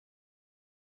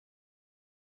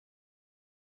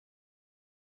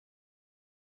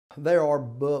There are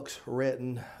books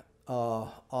written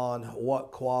on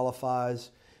what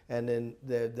qualifies, and then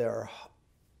there are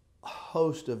a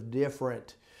host of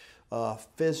different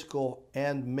physical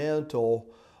and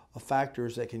mental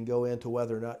factors that can go into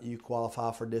whether or not you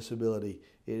qualify for disability.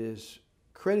 It is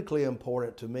critically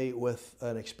important to meet with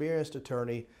an experienced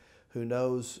attorney who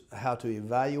knows how to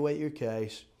evaluate your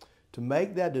case to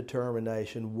make that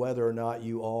determination whether or not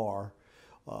you are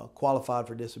qualified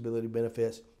for disability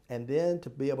benefits, and then to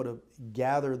be able to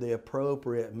gather the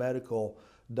appropriate medical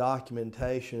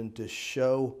documentation to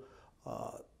show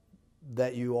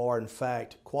that you are in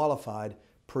fact qualified,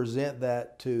 present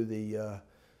that to the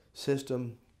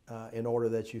system in order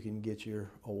that you can get your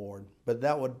award. But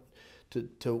that would,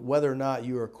 to whether or not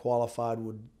you are qualified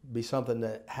would be something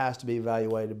that has to be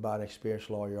evaluated by an experienced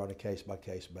lawyer on a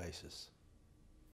case-by-case basis.